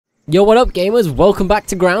Yo, what up gamers? Welcome back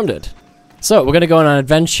to Grounded. So, we're gonna go on an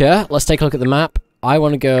adventure. Let's take a look at the map. I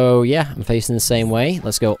wanna go, yeah, I'm facing the same way.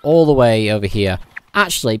 Let's go all the way over here.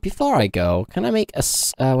 Actually, before I go, can I make a,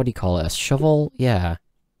 what do you call it? A shovel? Yeah.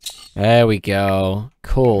 There we go.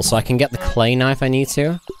 Cool, so I can get the clay knife I need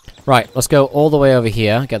to. Right, let's go all the way over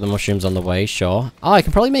here. Get the mushrooms on the way, sure. Oh, I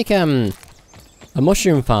can probably make, a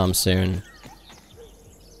mushroom farm soon.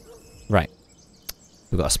 Right.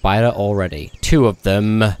 We've got a spider already. 2 of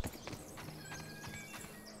them.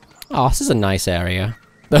 Oh, this is a nice area.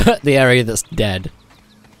 The area that's dead.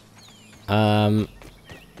 I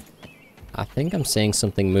think I'm seeing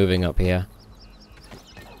something moving up here.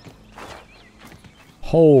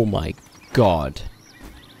 Oh my god.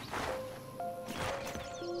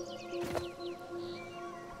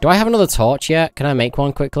 Do I have another torch yet? Can I make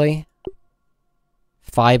one quickly?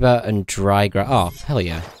 Fiber and dry grass. Oh, hell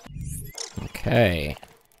yeah. Okay.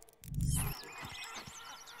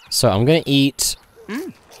 So I'm gonna eat...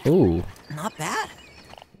 Ooh. Not bad.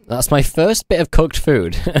 That's my first bit of cooked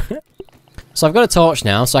food. So I've got a torch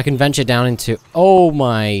now, so I can venture down into... Oh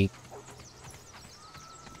my...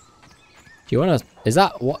 Do you wanna... Is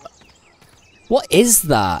that... What? What is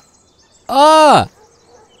that? Ah!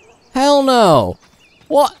 Hell no!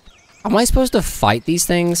 What? Am I supposed to fight these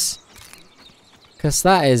things? Because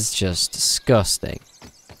that is just disgusting.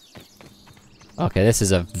 Okay, this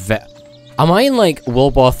is a Am I in, like,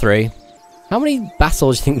 World War III? How many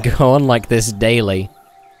battles do you think go on like this daily?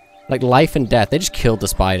 Like, life and death. They just killed the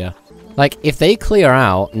spider. Like, if they clear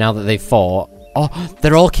out, now that they've fought... Oh,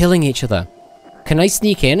 they're all killing each other. Can I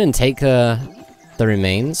sneak in and take, the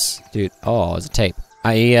remains? Dude, oh, there's a tape.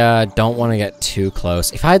 I, don't want to get too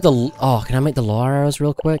close. If I had the... Oh, can I make the lore arrows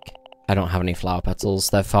real quick? I don't have any flower petals.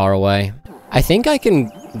 They're far away. I think I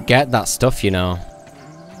can get that stuff, you know.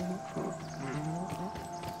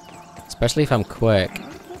 Especially if I'm quick.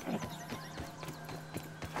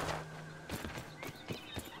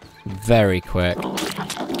 Very quick.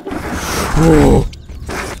 Ooh.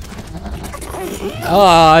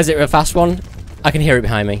 Oh, is it a fast one? I can hear it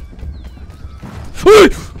behind me.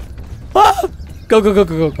 Ah! Go, go, go,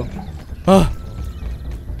 go, go, go. Oh.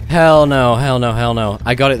 Hell no, hell no, hell no.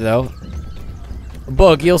 I got it though.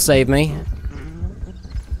 Bug, you'll save me.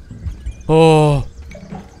 Oh.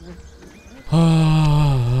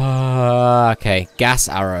 Okay, gas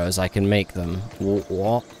arrows, I can make them.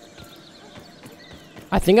 What?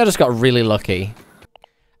 I think I just got really lucky.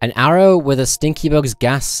 An arrow with a stinky bug's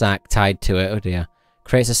gas sack tied to it, oh dear,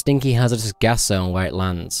 creates a stinky hazardous gas zone where it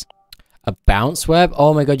lands. A bounce web?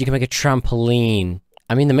 Oh my god, you can make a trampoline.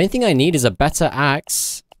 I mean, the main thing I need is a better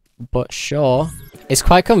axe, but sure. It's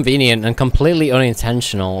quite convenient and completely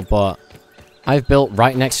unintentional, but I've built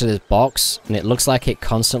right next to this box, and it looks like it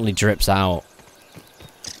constantly drips out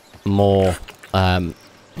more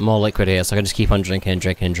liquid here, so I can just keep on drinking and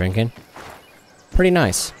drinking and drinking. Pretty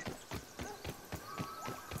nice.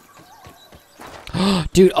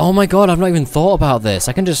 Dude, oh my god, I've not even thought about this.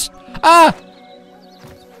 I can just... Ah!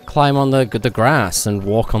 Climb on the grass and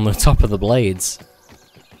walk on the top of the blades.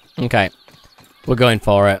 Okay. We're going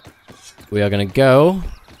for it. We are gonna go...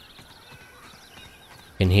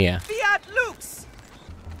 in here. Fiat Lux.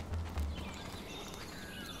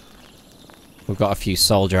 We've got a few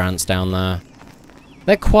soldier ants down there.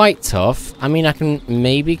 They're quite tough. I mean, I can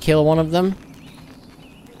maybe kill one of them.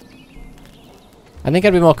 I think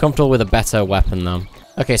I'd be more comfortable with a better weapon, though.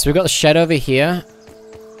 Okay, so we've got the shed over here.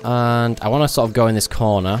 And I want to sort of go in this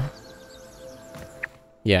corner.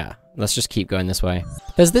 Yeah, let's just keep going this way.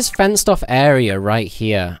 There's this fenced-off area right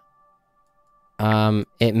here.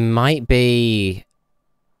 It might be...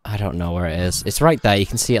 I don't know where it is. It's right there, you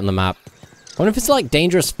can see it on the map. I wonder if it's like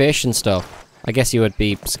dangerous fish and stuff. I guess you would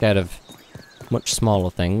be scared of much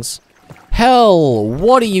smaller things. Hell,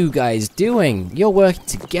 what are you guys doing? You're working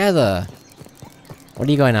together. What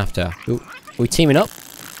are you going after? Ooh, are we teaming up?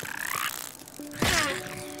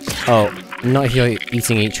 Oh, not if you're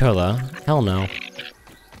eating each other. Hell no.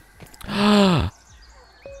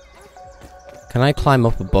 Can I climb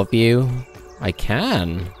up above you? I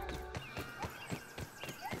can.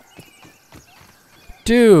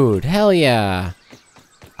 Dude, hell yeah.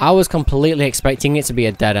 I was completely expecting it to be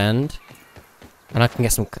a dead end. And I can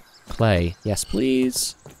get some clay. Yes,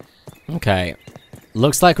 please. Okay.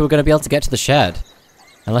 Looks like we're going to be able to get to the shed.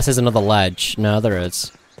 Unless there's another ledge. No, there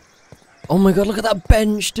is. Oh my god, look at that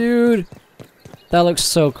bench, dude! That looks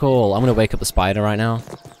so cool. I'm going to wake up the spider right now.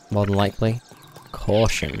 More than likely.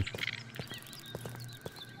 Caution.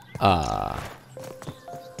 Under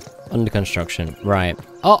construction. Right.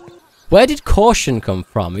 Oh! Where did caution come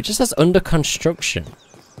from? It just says under construction.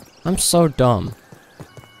 I'm so dumb.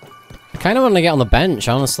 kind of want to get on the bench,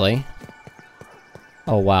 honestly.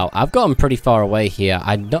 Oh wow, I've gotten pretty far away here.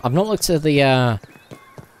 I've not looked at the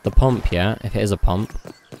pump yet, if it is a pump.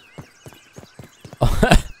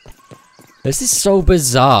 This is so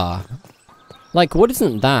bizarre. Like, what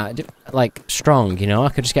isn't that? Like, strong, you know? I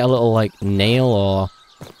could just get a little, like, nail or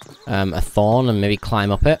a thorn and maybe climb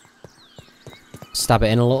up it. Stab it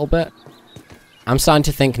in a little bit. I'm starting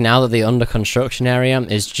to think now that the under construction area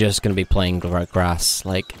is just going to be plain grass.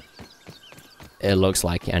 Like, it looks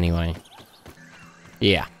like it anyway.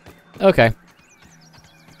 Yeah. Okay.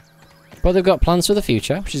 But they've got plans for the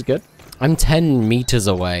future, which is good. I'm 10 meters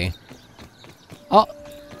away. Oh!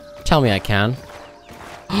 Tell me I can.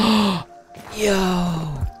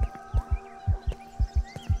 Yo!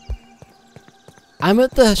 I'm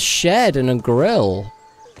at the shed and a grill.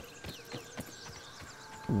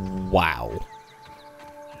 Wow.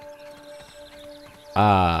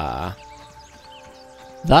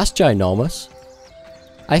 That's ginormous.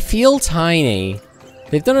 I feel tiny.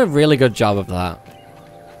 They've done a really good job of that.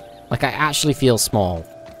 Like, I actually feel small.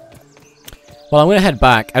 Well, I'm gonna head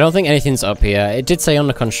back. I don't think anything's up here. It did say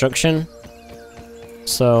under construction.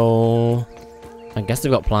 So... I guess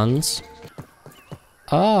they've got plans.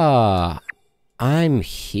 Ah! I'm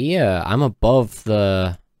here. I'm above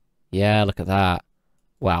the... Yeah, look at that.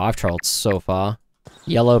 Wow, I've traveled so far.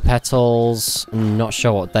 Yellow petals. Not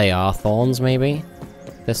sure what they are. Thorns, maybe?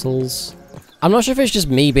 Thistles? I'm not sure if it's just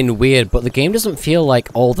me being weird, but the game doesn't feel like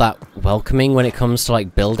all that welcoming when it comes to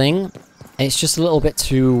like building. It's just a little bit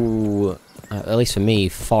too, at least for me,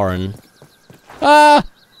 foreign. Ah!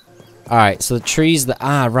 Alright, so the trees that...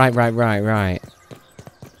 Ah, right.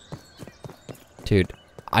 Dude,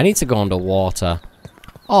 I need to go underwater.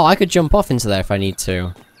 Oh, I could jump off into there if I need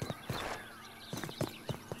to.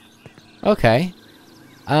 Okay.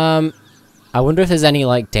 I wonder if there's any,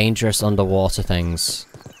 like, dangerous underwater things.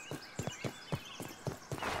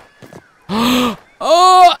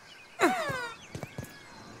 Oh!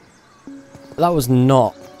 That was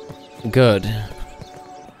not good.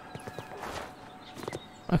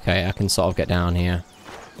 Okay, I can sort of get down here.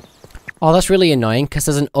 Oh, that's really annoying, because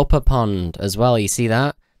there's an upper pond as well, you see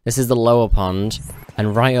that? This is the lower pond,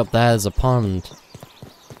 and right up there's a pond.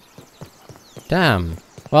 Damn.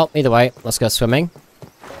 Well, either way, let's go swimming.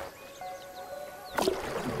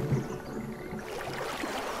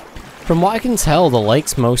 From what I can tell, the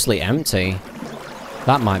lake's mostly empty.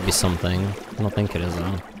 That might be something. I don't think it is,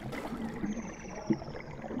 though.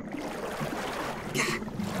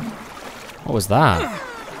 What was that?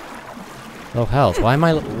 Low health. Why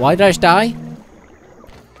did I just die?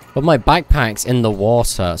 Well, my backpack's in the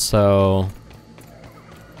water, so...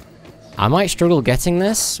 I might struggle getting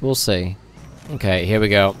this? We'll see. Okay, here we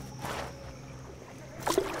go.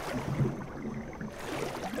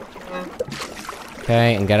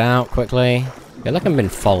 Okay, and get out quickly. I feel like I'm being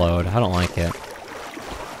followed. I don't like it.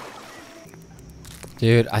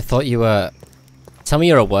 Dude, I thought you were... Tell me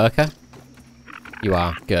you're a worker? You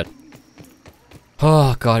are. Good.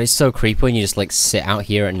 Oh god, it's so creepy when you just like sit out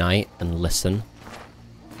here at night and listen.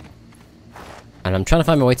 And I'm trying to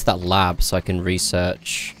find my way to that lab so I can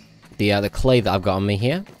research the clay that I've got on me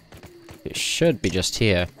here. It should be just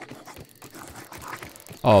here.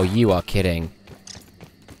 Oh, you are kidding.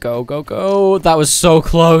 Go, go, go! That was so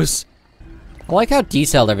close! I like how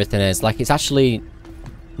detailed everything is. Like, it's actually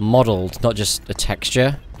modeled, not just a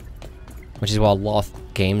texture. Which is what a lot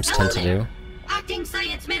of games tend to do. Acting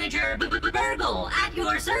Science Manager Burgle at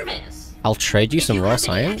your service. I'll trade you some raw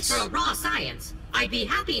science. Extra raw science, I'd be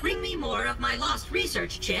happy to bring me more of my lost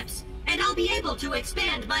research chips, and I'll be able to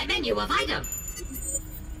expand my menu of items.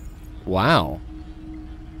 Wow.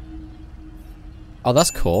 Oh,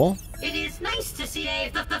 that's cool. It is nice to see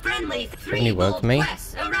the friendly 3 any work gold for me?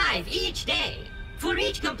 quests arrive each day. For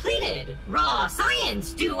each completed raw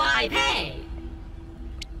science do I pay.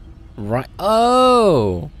 Right.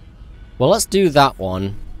 Oh! Well, let's do that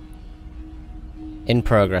one. In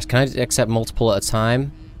progress. Can I accept multiple at a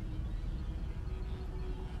time?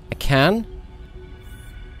 I can?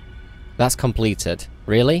 That's completed.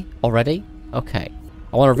 Really? Already? Okay.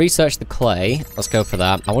 I want to research the clay. Let's go for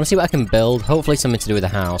that. I want to see what I can build. Hopefully something to do with the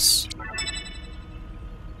house.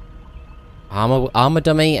 Armor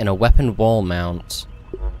dummy and a weapon wall mount.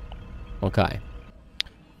 Okay.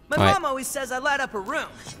 My mom always says I light up her room.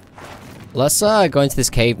 Let's go into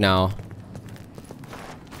this cave now.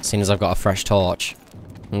 Seeing as I've got a fresh torch.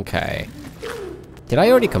 Okay. Did I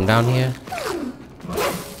already come down here?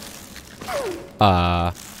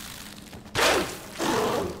 Oh,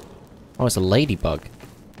 it's a ladybug.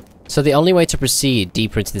 So the only way to proceed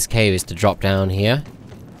deeper into this cave is to drop down here.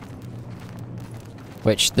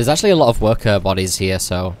 Which, there's actually a lot of worker bodies here,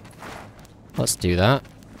 so... Let's do that.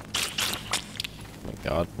 Oh my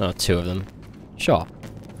god. No, 2 of them. Sure.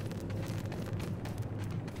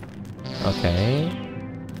 Okay.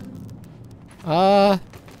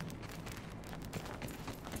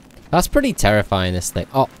 That's pretty terrifying, this thing.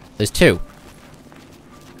 Oh, there's 2. Do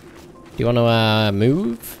you want to,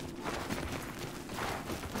 move?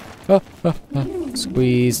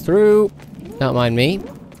 Squeeze through. Don't mind me.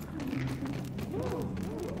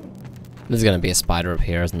 There's gonna be a spider up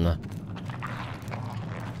here, isn't there?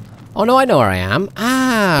 Oh no, I know where I am.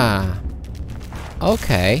 Ah!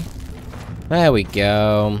 Okay. There we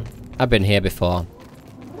go. I've been here before.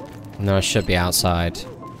 No, I should be outside.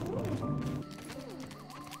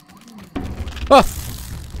 Oh!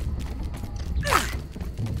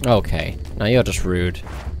 Okay. Now you're just rude.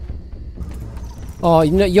 Oh,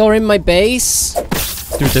 you're in my base?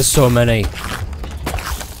 Dude, there's so many.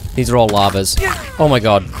 These are all lavas. Oh my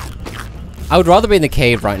god. I would rather be in the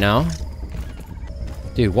cave right now.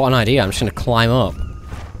 Dude, what an idea. I'm just gonna climb up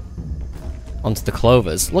onto the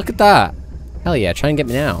clovers. Look at that. Hell yeah, try and get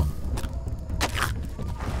me now.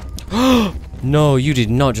 No, you did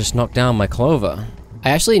not just knock down my clover.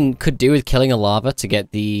 I actually could do with killing a lava to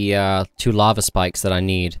get the 2 lava spikes that I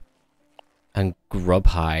need. And grub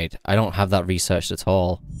hide. I don't have that researched at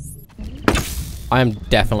all. I am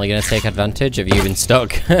definitely gonna take advantage of you being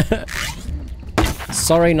stuck.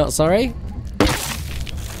 Sorry, not sorry.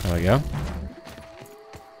 There we go.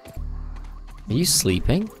 Are you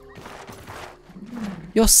sleeping?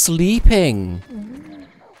 You're sleeping!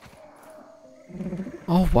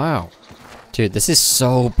 Oh, wow. Dude, this is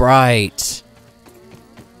so bright.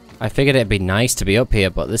 I figured it'd be nice to be up here,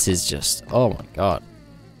 but this is just... Oh my god.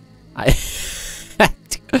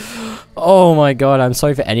 Oh my god, I'm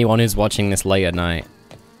sorry for anyone who's watching this late at night.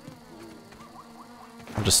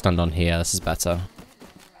 I'll just stand on here, this is better.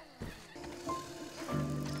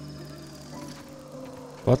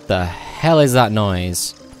 What the hell is that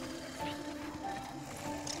noise?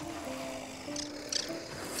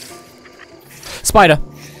 Spider!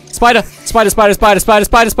 Spider! Spider, spider, spider, spider,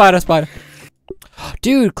 spider, spider, spider!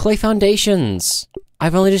 Dude, clay foundations!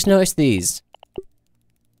 I've only just noticed these.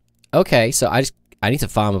 Okay, so I need to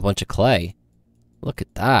farm a bunch of clay. Look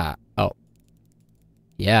at that. Oh.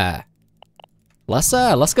 Yeah. Let's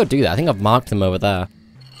go do that. I think I've marked them over there.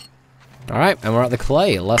 Alright, and we're at the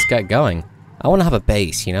clay. Let's get going. I want to have a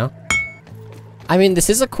base, you know? I mean, this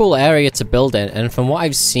is a cool area to build in, and from what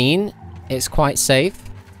I've seen, it's quite safe.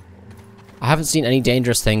 I haven't seen any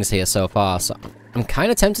dangerous things here so far, so I'm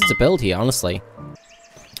kind of tempted to build here, honestly.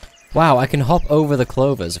 Wow, I can hop over the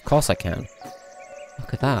clovers. Of course I can.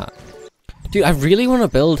 Look at that. Dude, I really want to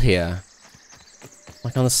build here.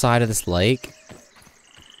 Like on the side of this lake.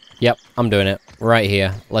 Yep, I'm doing it. Right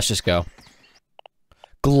here. Let's just go.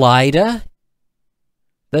 Glider?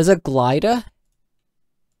 There's a glider?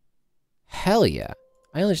 Hell yeah.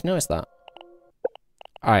 I only just noticed that.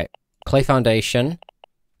 Alright. Clay foundation.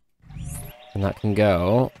 And that can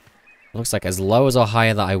go... Looks like as low as or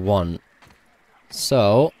higher that I want.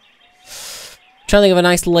 So... Trying to think of a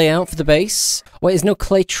nice layout for the base. Wait, there's no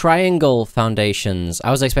clay triangle foundations.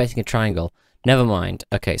 I was expecting a triangle. Never mind.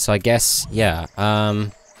 Okay, so I guess, yeah,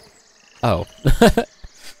 oh.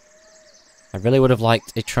 I really would have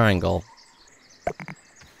liked a triangle.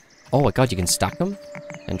 Oh my god, you can stack them?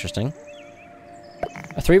 Interesting.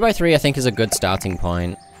 A 3x3 I think is a good starting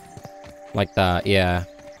point. Like that, yeah.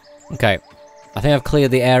 Okay. I think I've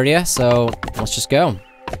cleared the area, so let's just go.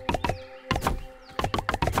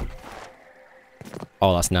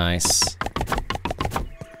 Oh, that's nice.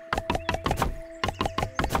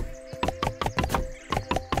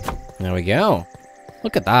 There we go.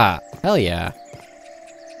 Look at that. Hell yeah.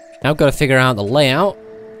 Now I've got to figure out the layout.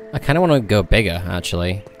 I kind of want to go bigger,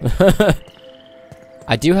 actually.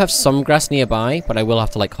 I do have some grass nearby, but I will have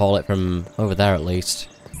to, like, haul it from over there at least.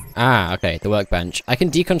 Ah, okay, the workbench. I can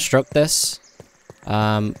deconstruct this.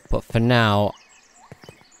 But for now,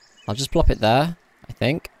 I'll just plop it there, I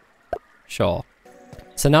think. Sure.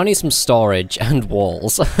 So now I need some storage and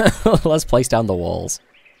walls. Let's place down the walls.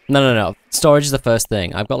 No. Storage is the first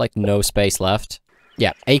thing. I've got, like, no space left.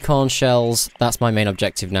 Yeah, acorn shells. That's my main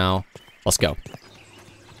objective now. Let's go.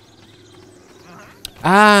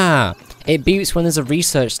 Ah! It beeps when there's a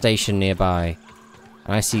research station nearby.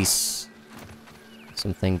 And I see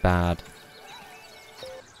something bad.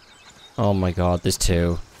 Oh my god, there's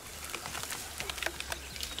 2.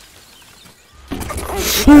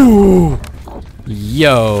 Ooh!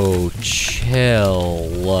 Yo,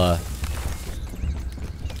 chill. I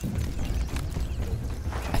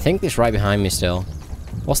think it's right behind me still.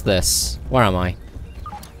 What's this? Where am I?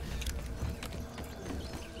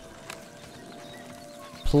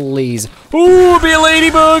 Please. Ooh, be a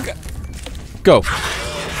ladybug! Go.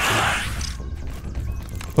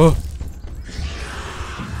 Oh.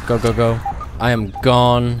 Go, go, go. I am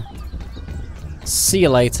gone. See you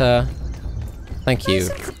later. Thank you.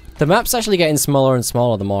 The map's actually getting smaller and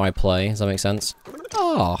smaller the more I play. Does that make sense?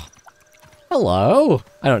 Oh. Hello.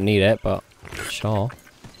 I don't need it, but sure.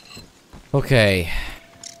 Okay.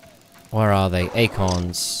 Where are they?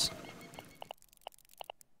 Acorns.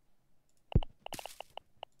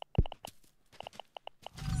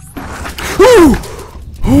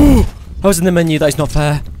 I was in the menu. That is not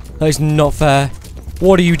fair. That is not fair.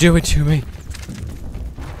 What are you doing to me?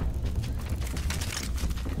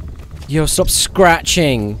 Yo, stop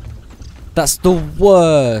scratching. That's the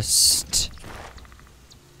worst.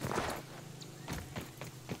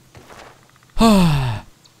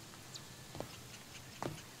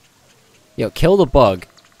 Yo, kill the bug.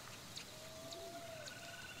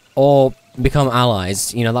 Or become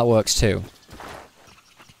allies. You know, that works too.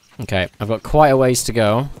 Okay, I've got quite a ways to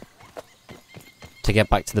go to get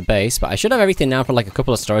back to the base, but I should have everything now for like a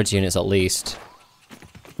couple of storage units at least.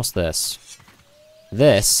 What's this?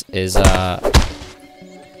 This is,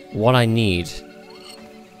 what I need.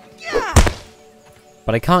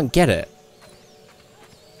 But I can't get it.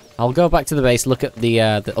 I'll go back to the base, look at the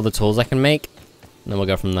other tools I can make, and then we'll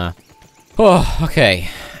go from there. Oh, okay.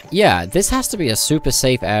 Yeah, this has to be a super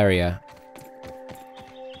safe area.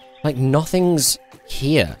 Like, nothing's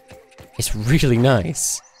here. It's really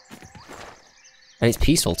nice. And it's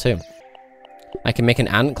peaceful, too. I can make an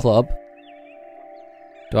ant club.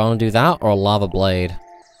 Do I want to do that, or a lava blade?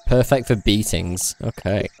 Perfect for beatings.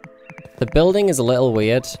 Okay. The building is a little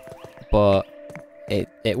weird, but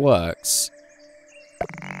it works.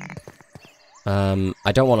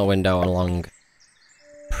 I don't want a window along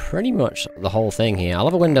pretty much the whole thing here. I'll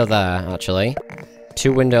have a window there, actually.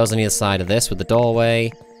 2 windows on either side of this with the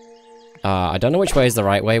doorway. I don't know which way is the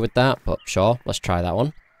right way with that, but sure, let's try that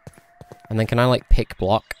one. And then can I, like, pick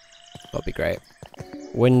block? That'd be great.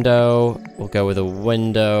 Window, we'll go with a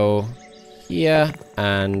window here,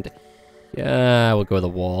 and yeah, we'll go with a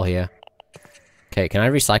wall here. Okay, can I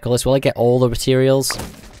recycle this? Will I get all the materials?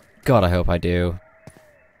 God, I hope I do.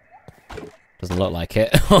 Doesn't look like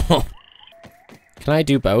it. Can I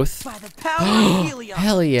do both? By the power of helium,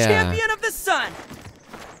 hell yeah. Champion of the sun.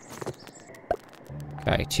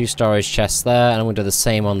 Okay, 2 storage chests there, and I'm gonna do the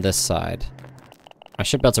same on this side. I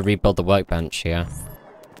should be able to rebuild the workbench here.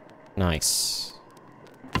 Nice.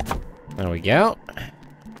 There we go.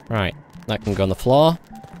 Right, that can go on the floor.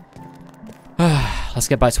 Let's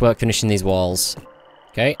get back to work finishing these walls.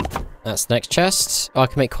 Okay, that's the next chest. Oh, I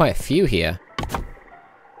can make quite a few here.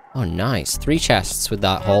 Oh, nice. 3 chests with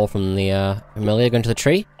that hole from the Amelia going to the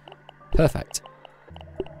tree. Perfect.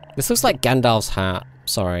 This looks like Gandalf's hat.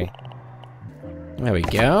 Sorry. There we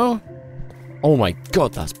go. Oh my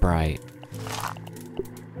god, that's bright.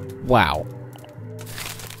 Wow.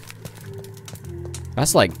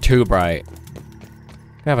 That's like too bright.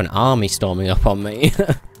 I have an army storming up on me.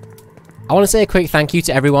 I want to say a quick thank you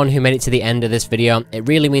to everyone who made it to the end of this video. It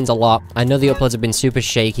really means a lot. I know the uploads have been super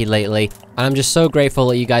shaky lately, and I'm just so grateful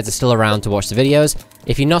that you guys are still around to watch the videos.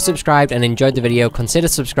 If you're not subscribed and enjoyed the video, consider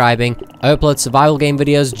subscribing. I upload survival game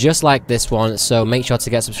videos just like this one, so make sure to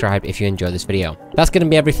get subscribed if you enjoyed this video. That's going to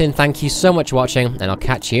be everything. Thank you so much for watching, and I'll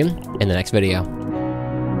catch you in the next video.